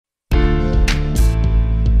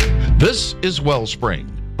This is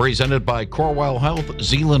Wellspring, presented by Corewell Health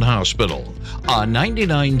Zeeland Hospital on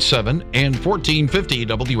 99.7 and 1450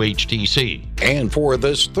 WHTC. And for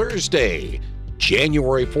this Thursday,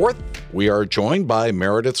 January 4th, we are joined by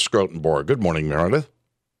Meredith Scrotenborg. Good morning, Meredith.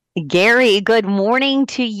 Gary, good morning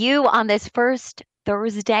to you on this first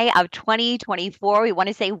Thursday of 2024. We want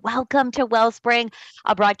to say welcome to Wellspring,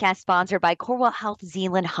 a broadcast sponsored by Corewell Health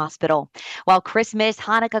Zeeland Hospital. While Christmas,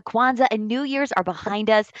 Hanukkah, Kwanzaa, and New Year's are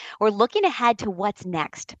behind us, we're looking ahead to what's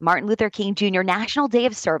next. Martin Luther King Jr. National Day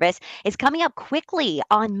of Service is coming up quickly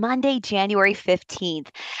on Monday, January 15th.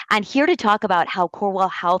 And here to talk about how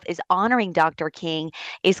Corewell Health is honoring Dr. King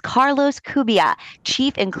is Carlos Cubia,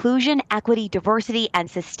 Chief Inclusion, Equity, Diversity, and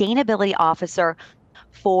Sustainability Officer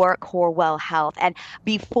for Corewell Health. And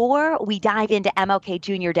before we dive into MLK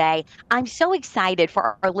Jr. Day, I'm so excited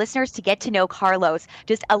for our listeners to get to know Carlos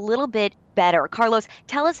just a little bit better. Carlos,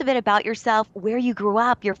 tell us a bit about yourself, where you grew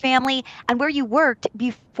up, your family, and where you worked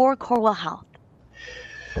before Corewell Health.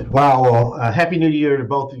 Wow. Well, Happy New Year to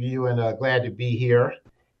both of you, and glad to be here.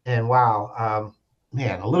 And wow,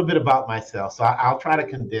 man, a little bit about myself. So I'll try to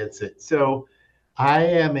condense it. So I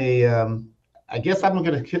am I guess I'm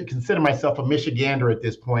going to consider myself a Michigander at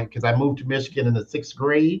this point because I moved to Michigan in the 6th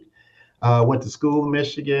grade, went to school in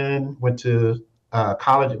Michigan, went to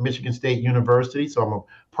college at Michigan State University. So I'm a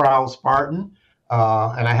proud Spartan.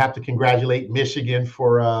 And I have to congratulate Michigan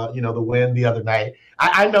for, the win the other night.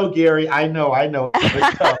 I know, Gary, I know.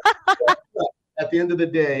 But, at the end of the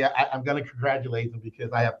day, I'm going to congratulate them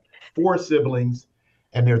because I have 4 siblings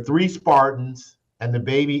and they're 3 Spartans and the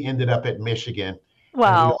baby ended up at Michigan.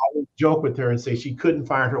 Wow. And we always joke with her and say she couldn't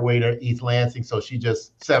find her way to East Lansing, so she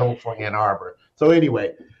just settled for Ann Arbor. So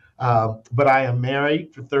anyway, but I am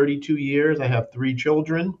married for 32 years. I have 3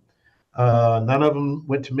 children. None of them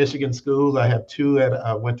went to Michigan schools. I have 2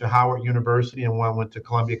 that went to Howard University and 1 went to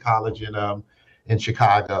Columbia College in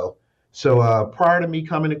Chicago. So prior to me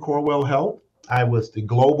coming to Corewell Health, I was the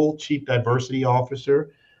Global Chief Diversity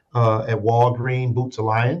Officer at Walgreens Boots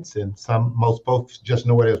Alliance, and most folks just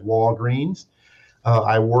know it as Walgreens.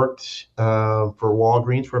 I worked for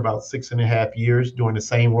Walgreens for about 6.5 years doing the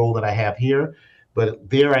same role that I have here, but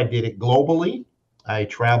there I did it globally. I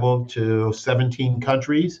traveled to 17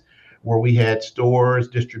 countries where we had stores,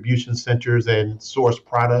 distribution centers, and source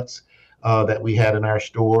products that we had in our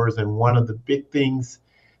stores. And one of the big things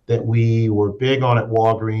that we were big on at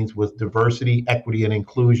Walgreens was diversity, equity, and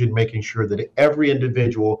inclusion, making sure that every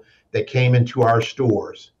individual that came into our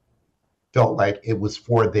stores felt like it was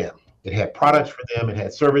for them. It had products for them, it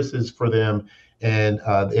had services for them, and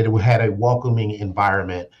it had a welcoming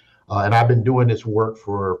environment. And I've been doing this work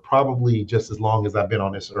for probably just as long as I've been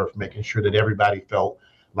on this earth, making sure that everybody felt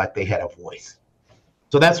like they had a voice.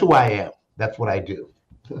 So that's who I am. That's what I do.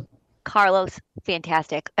 Carlos,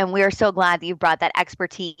 fantastic. And we're so glad that you brought that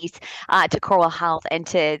expertise to Corewell Health and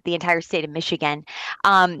to the entire state of Michigan.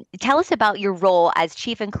 Tell us about your role as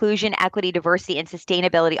Chief Inclusion, Equity, Diversity, and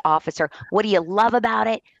Sustainability Officer. What do you love about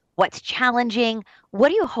it? What's challenging? What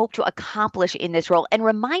do you hope to accomplish in this role? And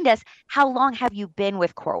remind us, how long have you been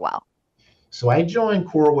with Corewell? So I joined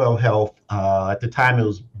Corewell Health. At the time, it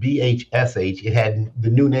was BHSH. The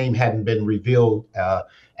new name hadn't been revealed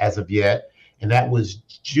as of yet. And that was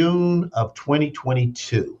June of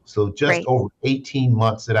 2022. So just over 18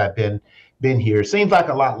 months that I've been here. Seems like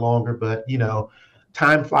a lot longer, but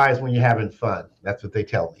time flies when you're having fun. That's what they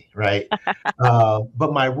tell me, right?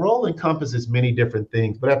 But my role encompasses many different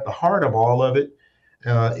things. But at the heart of all of it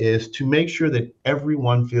is to make sure that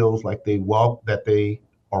everyone feels like that they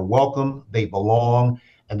are welcome, they belong,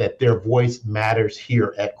 and that their voice matters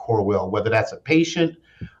here at Corewell, whether that's a patient,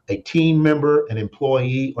 a team member, an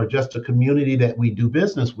employee, or just a community that we do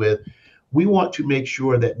business with. We want to make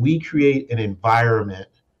sure that we create an environment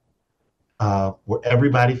where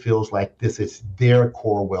everybody feels like this is their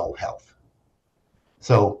Corewell Health.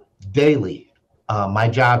 So daily, my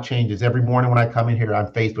job changes. Every morning when I come in here,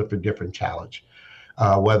 I'm faced with a different challenge.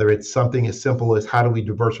 Whether it's something as simple as how do we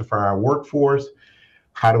diversify our workforce?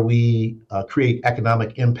 How do we create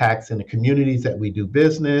economic impacts in the communities that we do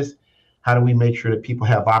business? How do we make sure that people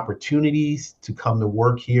have opportunities to come to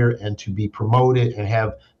work here and to be promoted and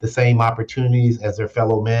have the same opportunities as their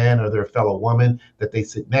fellow man or their fellow woman that they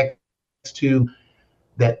sit next to?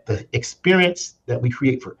 That the experience that we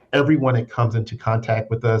create for everyone that comes into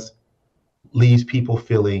contact with us leaves people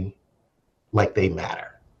feeling like they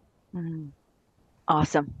matter. Mm-hmm.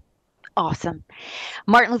 Awesome.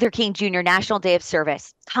 Martin Luther King Jr. National Day of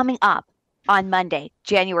Service coming up on Monday,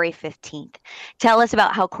 January 15th. Tell us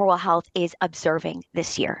about how Corewell Health is observing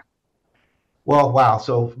this year. Well, wow.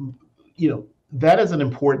 So, that is an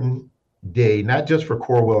important day, not just for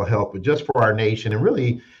Corewell Health, but just for our nation and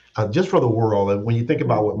really just for the world. And when you think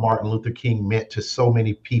about what Martin Luther King meant to so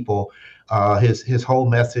many people, his whole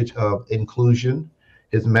message of inclusion,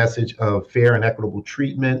 his message of fair and equitable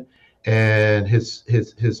treatment, and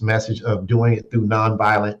his message of doing it through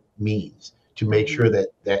nonviolent means to make sure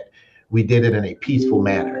that we did it in a peaceful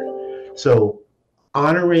manner. So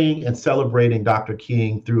honoring and celebrating Dr.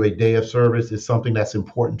 King through a day of service is something that's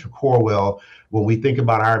important to Corewell when we think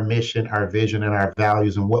about our mission, our vision, and our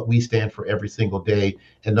values and what we stand for every single day.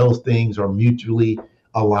 And those things are mutually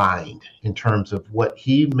aligned in terms of what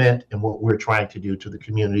he meant and what we're trying to do to the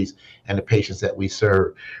communities and the patients that we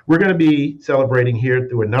serve. We're going to be celebrating here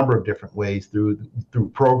through a number of different ways, through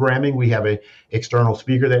programming. We have an external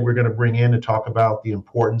speaker that we're going to bring in to talk about the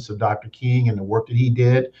importance of Dr. King and the work that he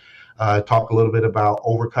did. Talk a little bit about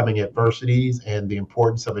overcoming adversities and the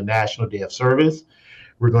importance of a National Day of Service.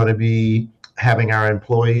 We're going to be having our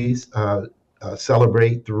employees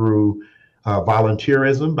celebrate through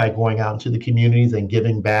volunteerism by going out into the communities and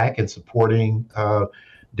giving back and supporting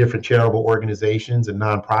different charitable organizations and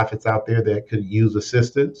nonprofits out there that could use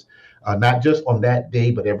assistance, not just on that day,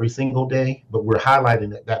 but every single day. But we're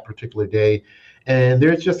highlighting that particular day. And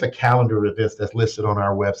there's just a calendar of events that's listed on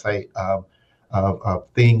our website of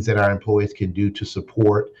things that our employees can do to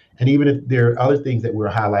support. And even if there are other things that we're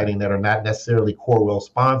highlighting that are not necessarily Corewell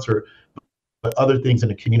sponsored, but other things in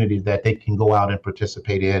the community that they can go out and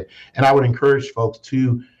participate in. And I would encourage folks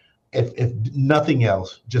to, if nothing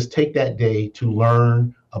else, just take that day to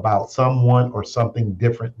learn about someone or something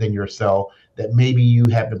different than yourself that maybe you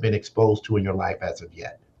haven't been exposed to in your life as of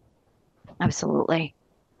yet. Absolutely.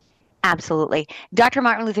 Absolutely. Dr.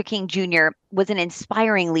 Martin Luther King Jr. was an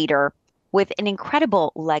inspiring leader with an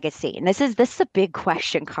incredible legacy. And this is a big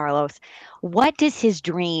question, Carlos. What does his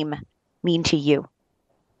dream mean to you?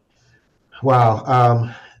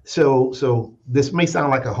 Wow. So this may sound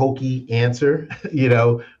like a hokey answer,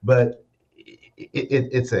 but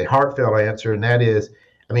it's a heartfelt answer. And that is,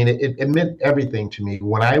 it meant everything to me.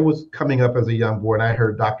 When I was coming up as a young boy and I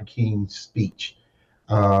heard Dr. King's speech,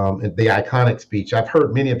 the iconic speech, I've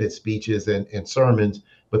heard many of his speeches and sermons,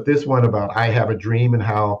 but this one about I have a dream and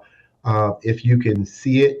how if you can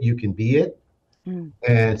see it, you can be it.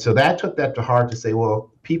 And so that took that to heart to say,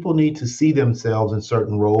 well, people need to see themselves in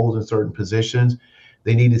certain roles and certain positions.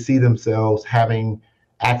 They need to see themselves having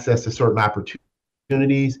access to certain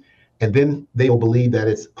opportunities, and then they will believe that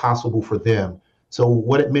it's possible for them. So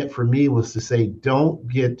what it meant for me was to say, don't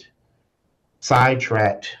get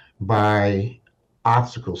sidetracked by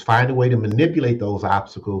obstacles. Find a way to manipulate those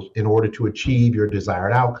obstacles in order to achieve your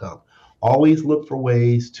desired outcome. Always look for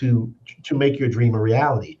ways to make your dream a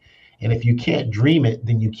reality. And if you can't dream it,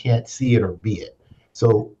 then you can't see it or be it.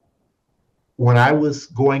 So when I was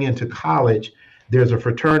going into college, there's a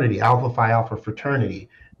fraternity, Alpha Phi Alpha fraternity,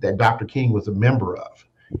 that Dr. King was a member of.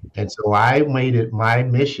 And so I made it my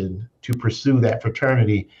mission to pursue that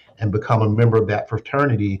fraternity and become a member of that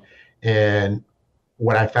fraternity. And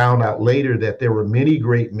when I found out later that there were many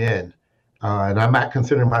great men, and I'm not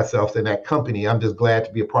considering myself in that company, I'm just glad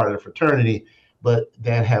to be a part of the fraternity, but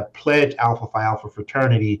that have pledged Alpha Phi Alpha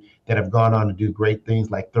fraternity, that have gone on to do great things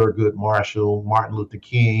like Thurgood Marshall, Martin Luther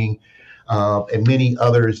King, and many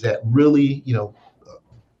others that really,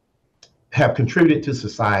 have contributed to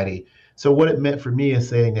society. So what it meant for me is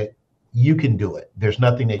saying that you can do it. There's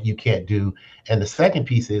nothing that you can't do. And the second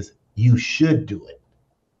piece is you should do it.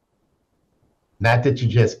 Not that you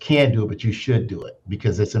just can do it, but you should do it,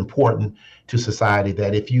 because it's important to society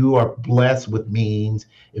that if you are blessed with means,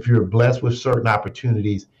 if you're blessed with certain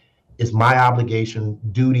opportunities, it's my obligation,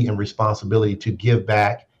 duty, and responsibility to give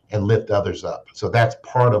back and lift others up. So that's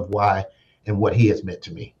part of why and what he has meant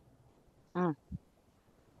to me.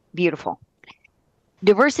 Beautiful.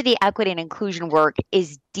 Diversity, equity, and inclusion work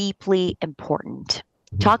is deeply important.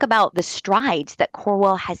 Talk about the strides that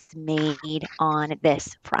Corewell has made on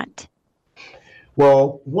this front.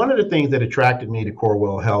 Well, one of the things that attracted me to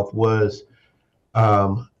Corewell Health was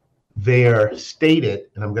their stated,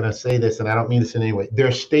 and I'm going to say this, and I don't mean this in any way,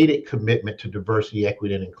 their stated commitment to diversity,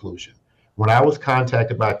 equity, and inclusion. When I was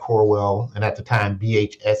contacted by Corewell, and at the time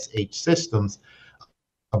BHSH Systems,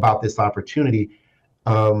 about this opportunity,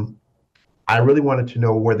 I really wanted to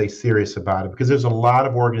know, were they serious about it? Because there's a lot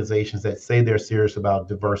of organizations that say they're serious about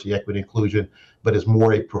diversity, equity, inclusion, but it's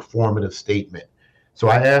more a performative statement. So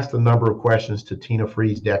I asked a number of questions to Tina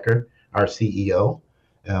Fries-Decker, our CEO,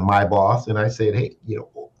 my boss, and I said, hey,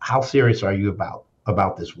 how serious are you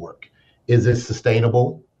about this work? Is this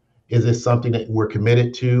sustainable? Is this something that we're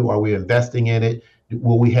committed to? Are we investing in it?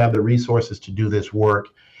 Will we have the resources to do this work?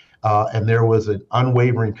 And there was an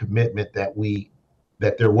unwavering commitment that we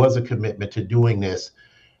that there was a commitment to doing this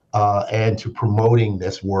and to promoting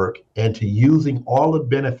this work and to using all the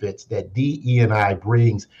benefits that DE&I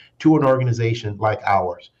brings to an organization like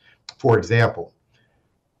ours. For example,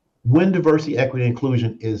 when diversity, equity, and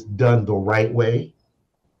inclusion is done the right way,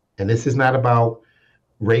 and this is not about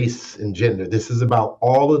race and gender, this is about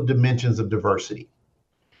all the dimensions of diversity.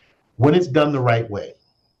 When it's done the right way,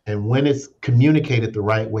 and when it's communicated the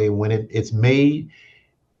right way, when it's made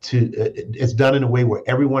to, it's done in a way where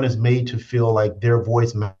everyone is made to feel like their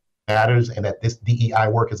voice matters and that this DEI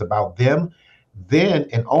work is about them, then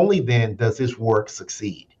and only then does this work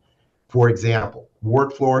succeed. For example,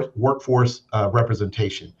 workforce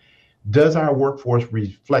representation. Does our workforce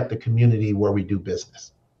reflect the community where we do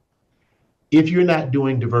business? If you're not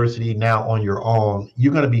doing diversity now on your own,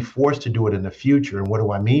 you're going to be forced to do it in the future. And what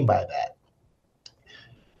do I mean by that?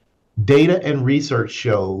 Data and research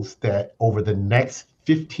shows that over the next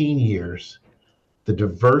 15 years, the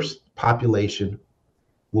diverse population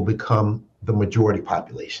will become the majority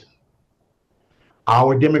population.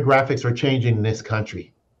 Our demographics are changing in this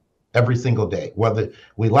country every single day. Whether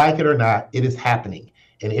we like it or not, it is happening.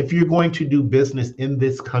 And if you're going to do business in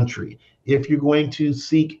this country, if you're going to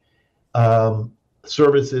seek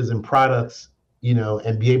services and products,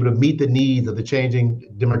 and be able to meet the needs of the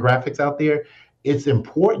changing demographics out there, it's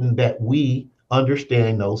important that we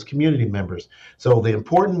understand those community members. So the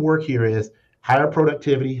important work here is higher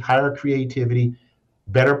productivity, higher creativity,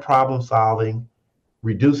 better problem solving,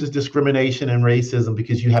 reduces discrimination and racism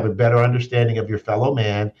because you have a better understanding of your fellow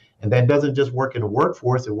man. And that doesn't just work in the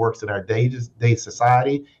workforce, it works in our day-to-day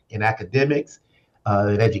society, in academics,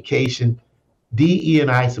 in education.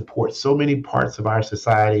 DE&I supports so many parts of our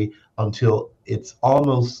society until it's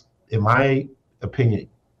almost, in my opinion,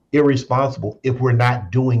 irresponsible if we're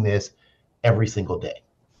not doing this every single day.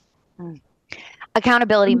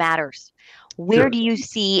 Accountability matters. Where Sure. do you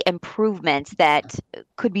see improvements that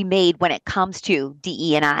could be made when it comes to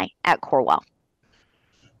DE&I at Corewell?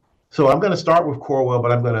 So I'm going to start with Corewell,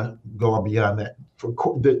 but I'm going to go on beyond that.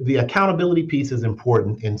 The accountability piece is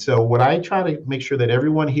important. And so what I try to make sure that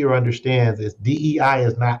everyone here understands is DEI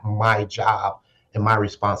is not my job and my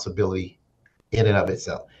responsibility in and of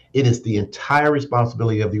itself. It is the entire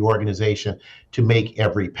responsibility of the organization to make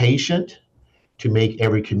every patient, to make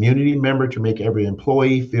every community member, to make every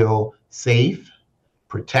employee feel safe,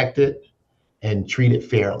 protected, and treated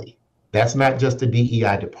fairly. That's not just the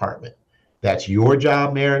DEI department. That's your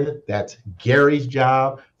job, Meredith. That's Gary's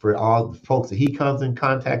job for all the folks that he comes in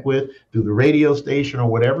contact with through the radio station or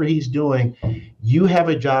whatever he's doing. You have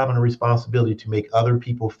a job and a responsibility to make other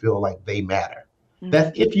people feel like they matter. Mm-hmm.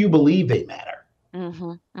 That's if you believe they matter. Mm-hmm.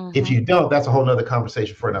 Mm-hmm. If you don't, that's a whole nother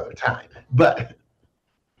conversation for another time. But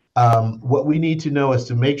what we need to know is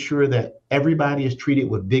to make sure that everybody is treated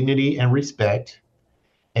with dignity and respect,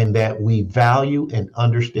 and that we value and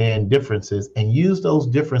understand differences and use those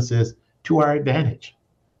differences to our advantage.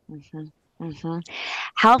 Mm-hmm. Mm-hmm.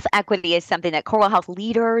 Health equity is something that Corewell Health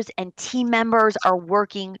leaders and team members are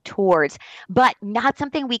working towards, but not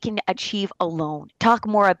something we can achieve alone. Talk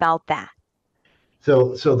more about that.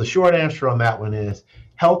 So the short answer on that one is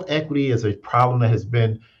health equity is a problem that has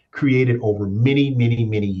been created over many, many,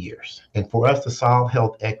 many years. And for us to solve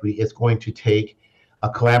health equity, it's going to take a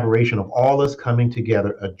collaboration of all us coming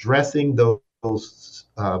together, addressing those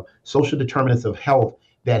social determinants of health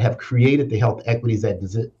that have created the health equities that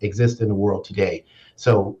exist in the world today.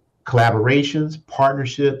 So collaborations,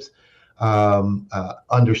 partnerships,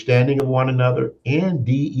 understanding of one another, and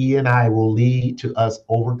DE&I will lead to us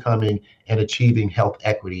overcoming and achieving health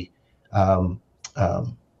equity that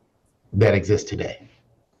exists today.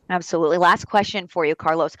 Absolutely. Last question for you,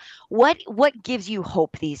 Carlos. What gives you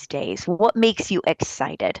hope these days? What makes you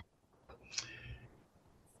excited?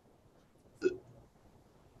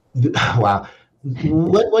 Wow.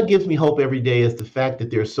 What gives me hope every day is the fact that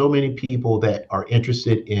there's so many people that are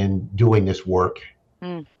interested in doing this work,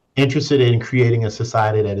 interested in creating a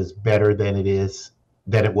society that is better than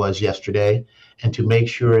it was yesterday, and to make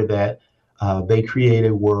sure that they create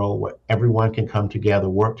a world where everyone can come together,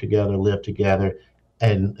 work together, live together,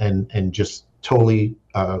 and just totally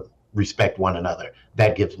respect one another.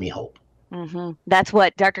 That gives me hope. Mm-hmm. That's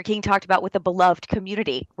what Dr. King talked about with the beloved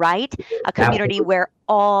community, right? A community Absolutely. where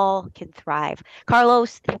all can thrive.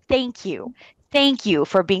 Carlos, thank you. Thank you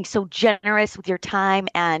for being so generous with your time.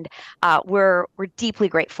 And we're deeply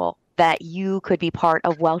grateful that you could be part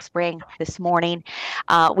of Wellspring this morning.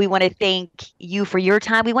 We want to thank you for your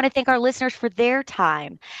time. We want to thank our listeners for their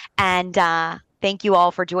time. And thank you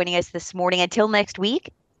all for joining us this morning. Until next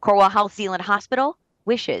week, Corewell Health Zeeland Hospital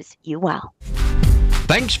wishes you well.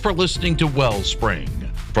 Thanks for listening to Wellspring.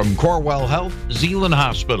 from Corewell Health, Zeeland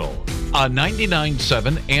Hospital on 99.7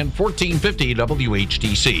 and 1450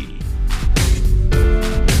 WHTC.